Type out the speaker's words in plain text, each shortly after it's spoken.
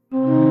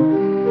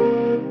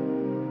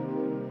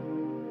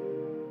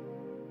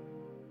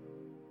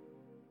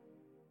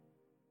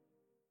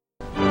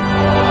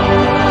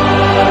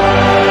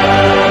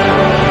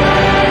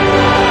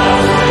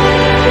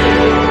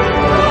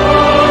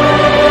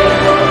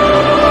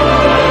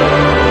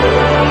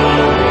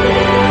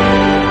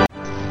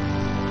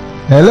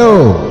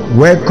Hello,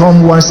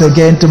 welcome once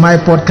again to my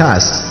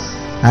podcast.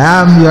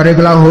 I am your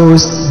regular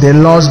host, the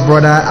lost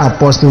brother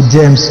Apostle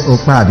James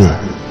Okpabi.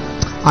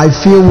 I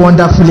feel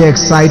wonderfully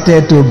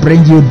excited to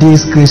bring you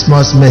this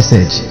Christmas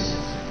message.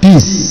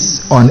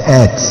 Peace on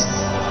earth.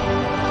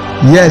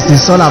 Yes,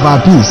 it's all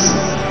about peace.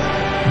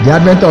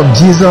 The advent of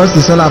Jesus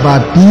is all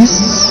about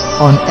peace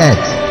on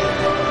earth.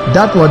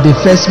 That was the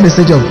first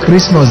message of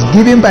Christmas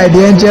given by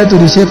the angel to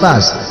the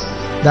shepherds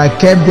that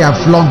kept their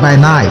flock by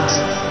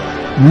night.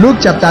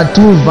 Luke chapter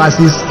 2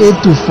 verses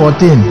 8 to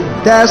 14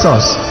 tells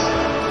us,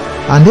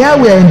 and there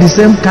we are in the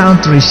same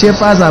country,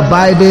 shepherds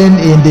abiding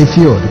in the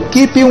field,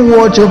 keeping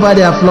watch over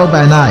their flock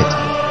by night.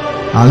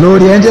 And lo,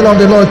 the angel of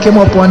the Lord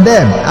came upon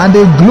them, and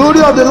the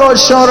glory of the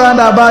Lord shone round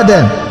about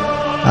them,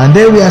 and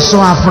they were so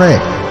afraid.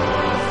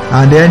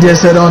 And the angel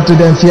said unto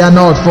them, Fear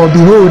not, for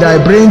behold, I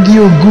bring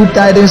you good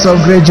tidings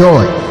of great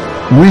joy,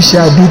 which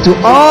shall be to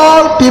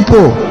all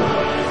people.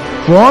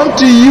 For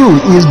unto you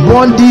is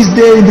born this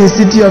day in the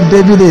city of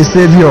David a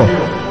Savior,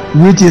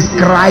 which is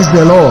Christ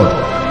the Lord.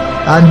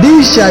 And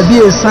this shall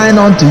be a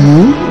sign unto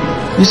you.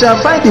 You shall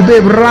find the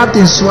babe wrapped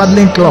in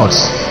swaddling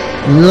cloths,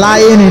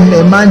 lying in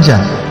a manger.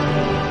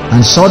 And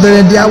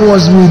suddenly there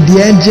was with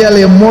the angel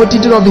a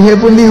multitude of the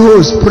heavenly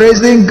hosts,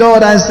 praising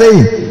God and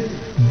saying,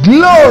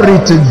 Glory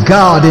to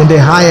God in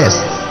the highest,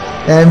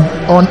 and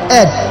on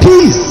earth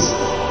peace,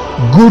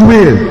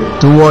 goodwill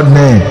toward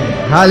men.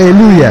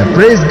 Hallelujah.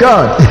 Praise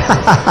God.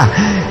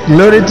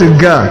 Glory to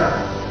God.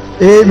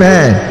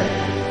 Amen.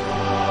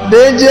 The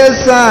angels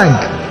sang.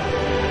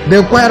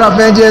 The choir of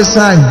angels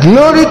sang.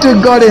 Glory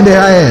to God in the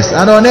highest.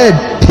 And on earth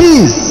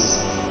peace.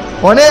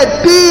 On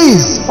earth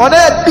peace. On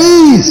earth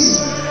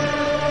peace.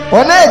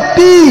 On earth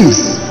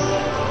peace.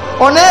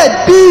 On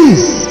earth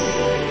peace.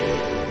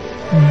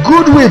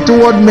 Goodwill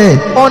toward men.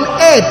 On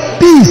earth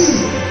peace.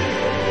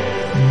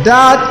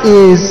 That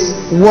is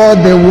what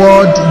the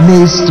world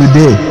needs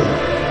today.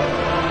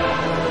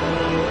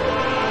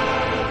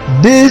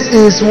 This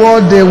is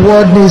what the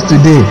world needs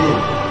today.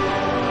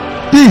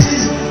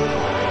 Peace.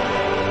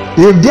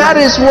 If there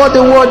is what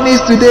the world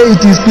needs today,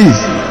 it is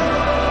peace.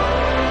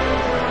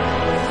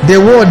 The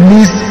world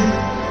needs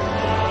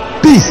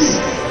peace.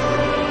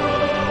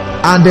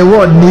 And the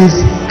world needs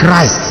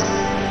Christ.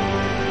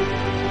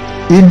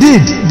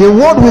 Indeed, the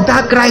world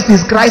without Christ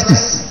is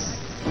crisis.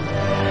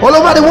 All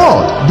over the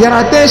world, there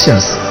are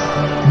tensions.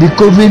 The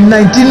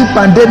COVID-19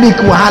 pandemic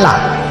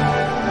wahala.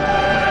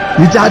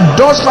 It had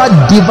thus far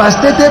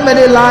devastated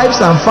many lives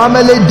and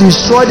families,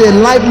 destroyed the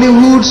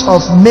livelihoods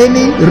of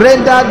many,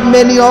 rendered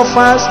many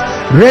orphans,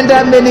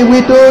 rendered many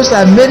widows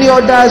and many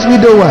others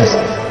widowers.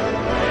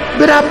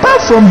 But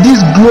apart from this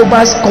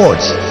global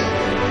scourge,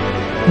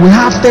 we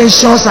have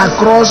tensions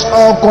across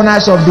all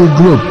corners of the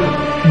globe.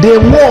 The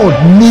world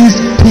needs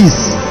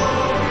peace,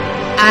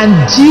 and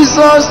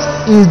Jesus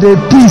is the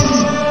peace.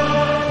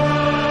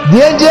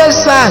 The angels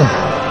sang,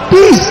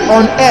 Peace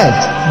on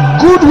earth,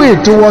 goodwill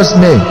towards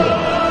men.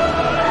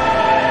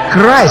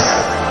 Christ,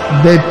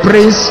 the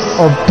Prince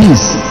of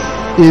Peace,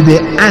 is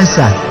the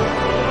answer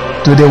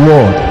to the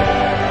world.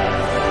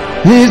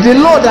 He is the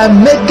Lord that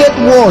maketh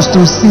wars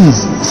to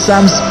cease.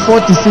 Psalms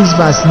 46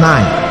 verse 9.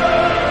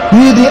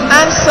 He is the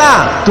answer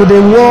to the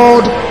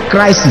world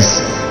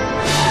crisis.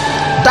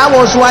 That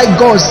was why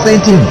God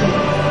sent him.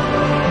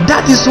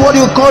 That is what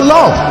you call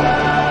love.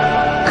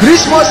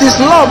 Christmas is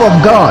love of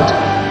God.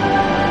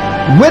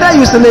 Whether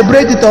you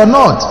celebrate it or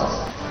not,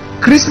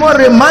 Christmas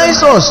reminds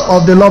us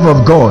of the love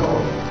of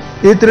God.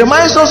 It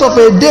reminds us of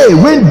a day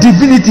when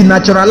divinity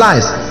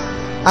naturalized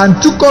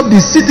and took up the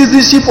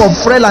citizenship of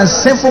frail and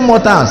sinful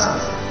mortals,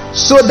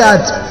 so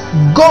that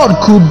God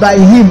could by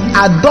him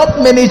adopt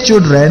many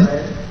children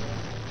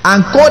and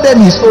call them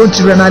his own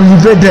children and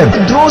liberate them. He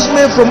draws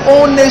men from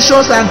all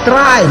nations and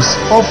tribes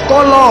of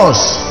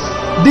colors,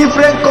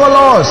 different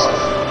colors,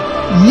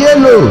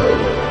 yellow,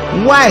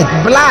 white,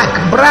 black,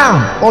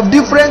 brown, of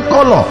different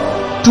color,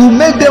 to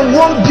make them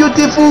one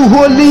beautiful,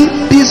 holy,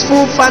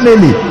 peaceful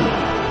family.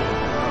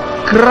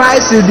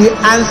 Christ is the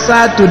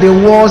answer to the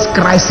world's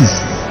crisis.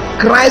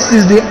 Christ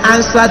is the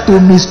answer to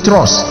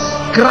mistrust.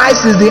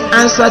 Christ is the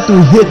answer to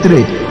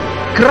hatred.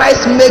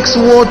 Christ makes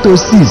war to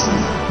cease.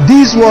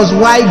 This was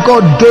why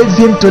God gave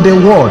him to the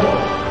world,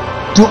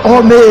 to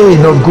all men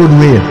of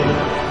goodwill.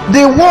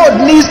 The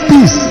world needs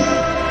peace.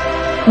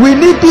 We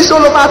need peace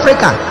all over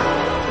Africa,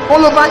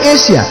 all over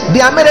Asia,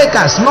 the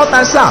Americas, North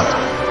and South.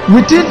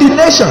 Within the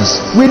nations,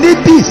 we need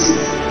peace.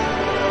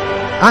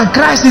 And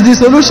Christ is the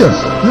solution.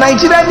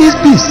 Nigeria needs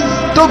peace.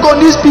 Togo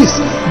needs peace.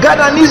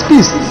 Ghana needs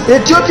peace.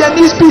 Ethiopia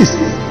needs peace.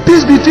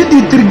 Peace between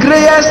the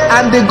Tigrayans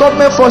and the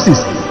government forces.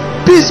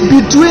 Peace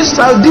between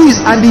Saudis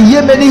and the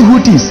Yemeni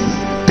Houthis.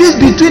 Peace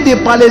between the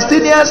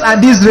Palestinians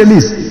and the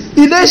Israelis.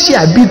 In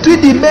Asia,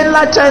 between the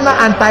mainland China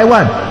and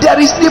Taiwan,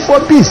 there is need for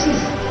peace.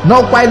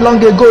 Not quite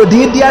long ago,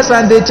 the Indians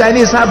and the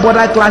Chinese had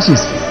border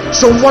clashes.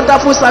 Some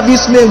wonderful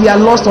servicemen were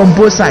lost on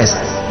both sides.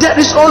 There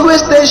is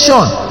always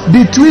tension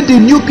between the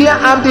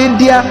nuclear-armed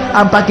India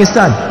and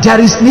Pakistan.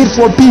 There is need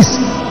for peace.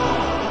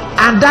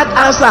 And that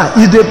answer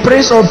is the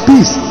Prince of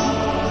Peace.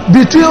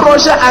 between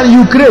Russia and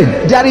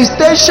Ukraine. There is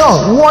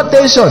tension, war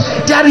tension.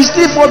 There is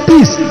need for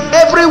peace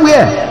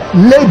everywhere.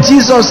 Let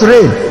Jesus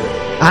reign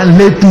and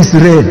let peace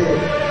reign.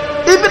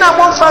 Even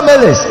among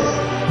families,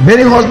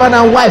 many husbands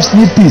and wives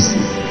need peace.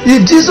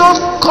 If Jesus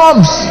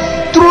comes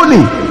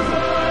truly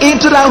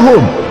into that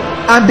home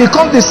and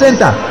becomes the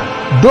center,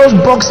 those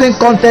boxing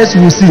contests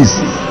will cease.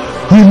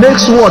 He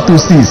makes war to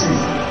cease.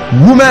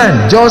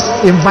 Woman, just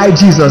invite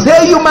Jesus.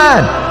 Hey, you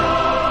man,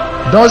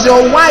 does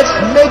your wife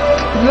make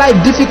life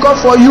difficult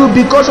for you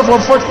because of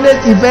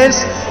unfortunate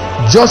events?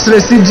 Just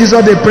receive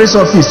Jesus, the Prince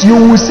of Peace. You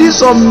will see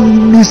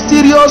some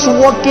mysterious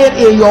working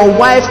in your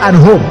wife and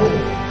home.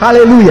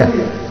 Hallelujah.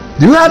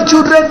 Do you have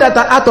children that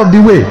are out of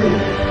the way?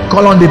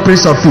 Call on the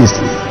Prince of Peace.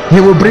 He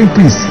will bring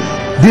peace.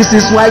 This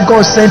is why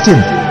God sent him.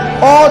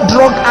 All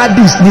drug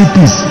addicts need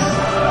peace.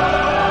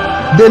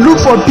 They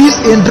look for peace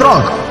in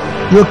drug.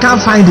 You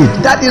can't find it.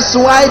 That is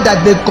why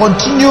that they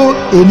continue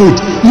in it.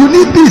 You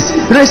need peace.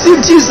 Receive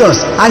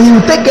Jesus and he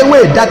will take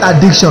away that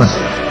addiction.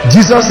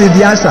 Jesus is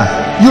the answer.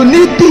 You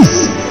need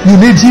peace.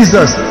 You need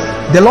Jesus.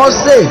 The Lord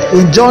said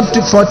in John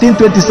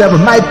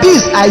 14:27, my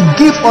peace I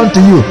give unto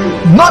you,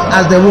 not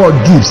as the world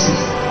gives.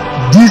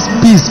 This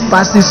peace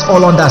passes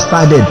all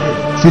understanding.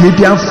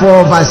 Philippians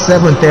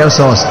 4:7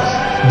 tells us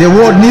the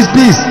world needs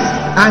peace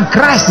and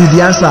Christ is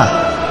the answer.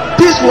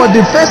 Peace was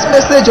the first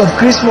message of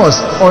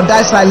Christmas on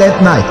that silent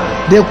night.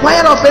 The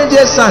choir of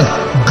angels sang,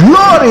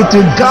 glory to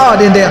God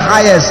in the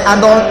highest,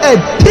 and on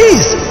earth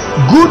peace,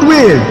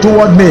 goodwill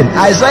toward men.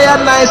 Isaiah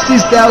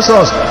 9:6 tells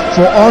us,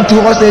 for unto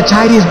us a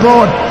child is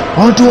born,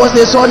 unto us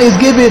a son is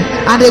given,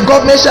 and the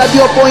government shall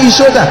be upon his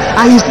shoulder,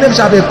 and his name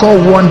shall be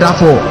called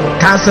Wonderful,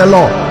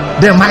 Counselor,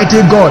 the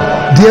Mighty God,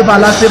 the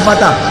Everlasting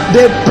Father,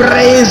 the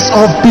Prince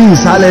of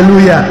Peace.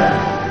 Hallelujah.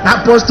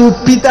 Apostle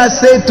Peter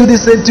said to the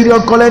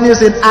centurion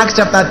Cornelius in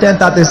Acts chapter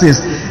 10:36,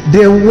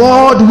 the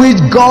word which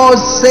God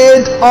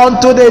sent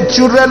unto the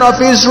children of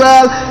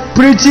Israel,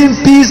 preaching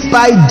peace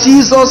by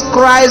Jesus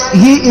Christ,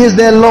 he is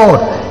the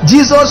Lord.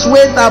 Jesus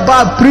went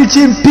about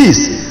preaching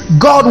peace.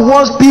 God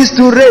wants peace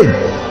to reign.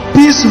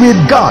 Peace with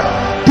God,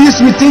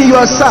 peace within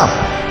yourself,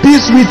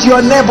 peace with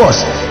your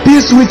neighbors,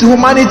 peace with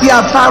humanity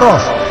afar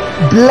off.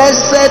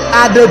 Blessed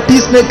are the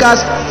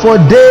peacemakers, for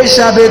they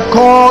shall be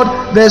called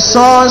the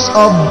sons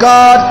of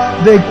God.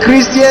 The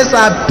Christians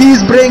are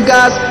peace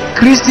bringers.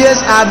 Christians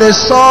are the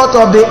salt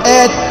of the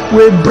earth.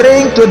 We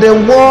bring to the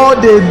world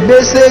the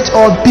message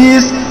of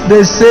peace.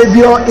 The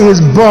Savior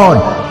is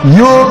born.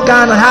 You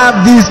can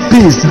have this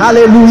peace.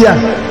 Hallelujah.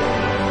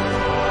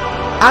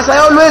 As I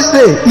always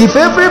say, if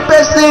every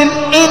person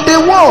in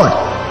the world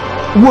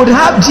would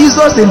have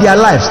Jesus in their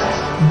lives,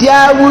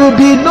 there will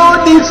be no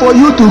need for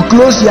you to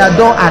close your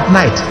door at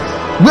night.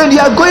 When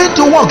you are going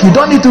to work, you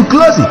don't need to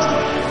close it.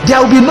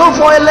 There will be no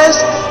violence,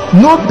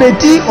 no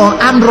petty or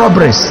armed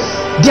robberies.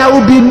 There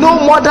will be no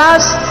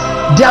murders.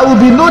 There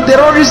will be no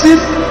terrorism.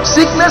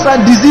 Sickness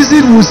and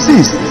diseases will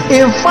cease.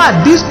 In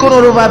fact, this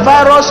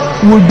coronavirus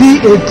will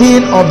be a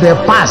thing of the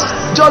past.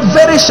 Just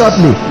very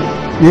shortly,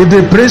 if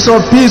the Prince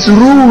of Peace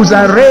rules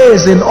and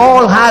reigns in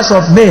all hearts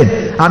of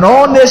men and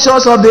all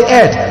nations of the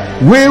earth,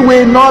 we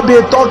will not be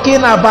talking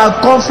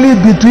about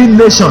conflict between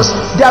nations.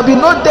 There will be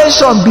no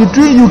tension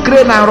between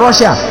Ukraine and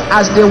Russia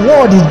as the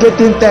world is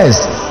getting tense.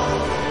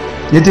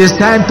 It is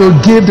time to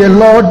give the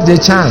Lord the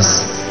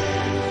chance.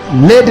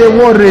 Let the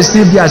world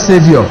receive their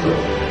Savior.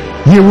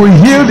 He will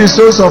heal the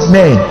souls of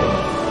men.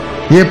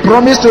 He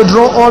promised to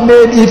draw all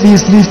men if he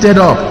is lifted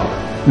up.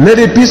 Let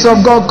the peace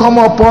of God come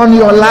upon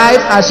your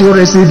life as you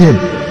receive him.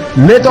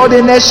 Let all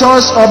the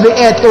nations of the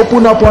earth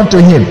open up unto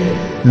him.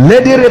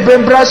 Let the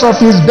remembrance of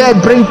his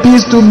birth bring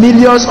peace to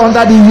millions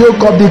under the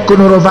yoke of the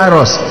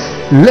coronavirus.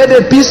 Let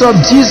the peace of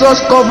Jesus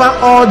cover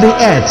all the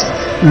earth.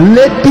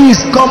 Let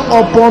peace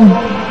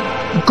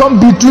come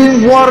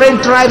between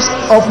warring tribes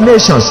of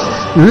nations.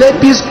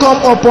 Let peace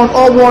come upon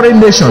all warring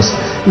nations.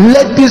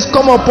 Let peace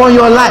come upon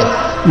your life.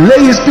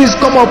 Let his peace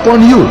come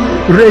upon you.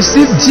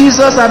 Receive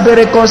Jesus and be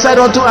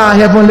reconciled unto our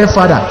heavenly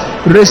Father.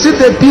 Receive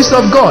the peace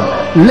of God.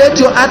 Let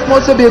your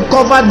atmosphere be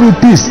covered with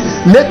peace.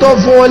 Let all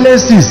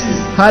violence cease.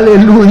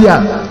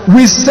 Hallelujah.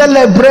 We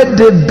celebrate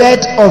the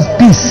birth of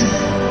peace.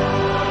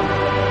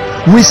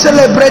 We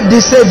celebrate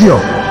the Savior.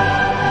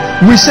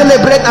 We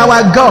celebrate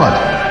our God.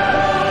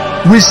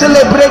 We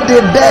celebrate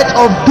the birth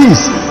of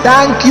peace.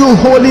 Thank you,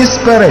 Holy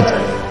Spirit.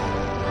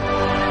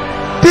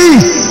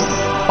 Peace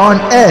on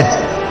earth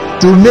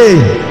to men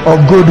of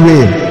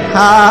goodwill.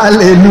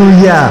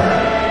 Hallelujah.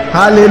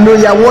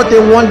 Hallelujah. What a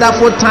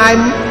wonderful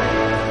time.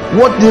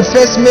 What the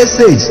first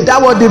message. That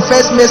was the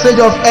first message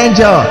of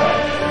angel.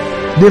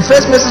 The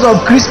first message of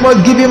Christmas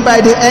given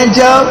by the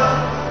angel,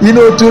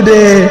 to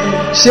the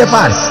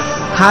shepherds.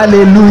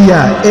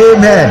 Hallelujah.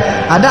 Amen.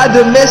 And that's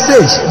the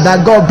message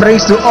that God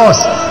brings to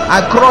us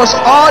across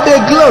all the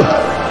globe.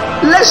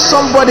 Let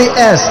somebody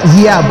else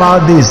hear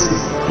about this.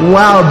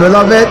 Wow,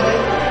 beloved.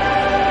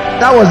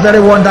 That was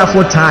very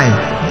wonderful time.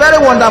 Very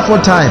wonderful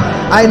time.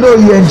 I know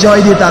you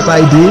enjoyed it as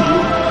I did.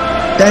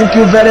 Thank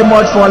you very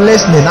much for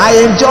listening.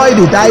 I enjoyed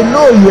it. I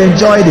know you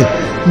enjoyed it.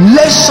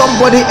 Let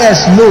somebody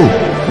else know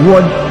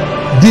what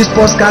this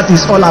podcast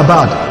is all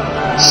about.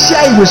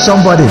 Share it with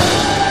somebody.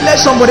 Let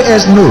somebody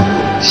else know.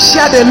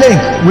 Share the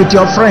link with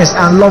your friends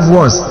and loved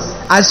ones.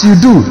 As you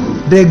do,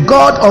 the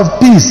God of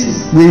peace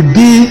will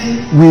be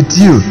with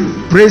you.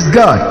 Praise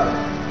God.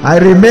 I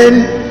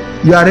remain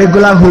your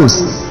regular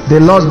host, the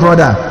lost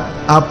brother,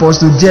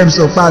 Apostle James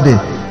Okpabe,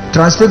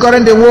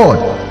 transfiguring the world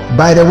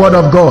by the word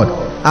of God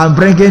and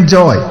bringing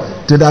joy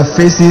to the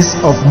faces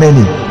of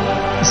many.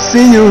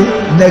 See you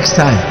next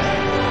time.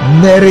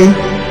 Merry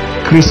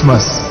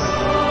Christmas.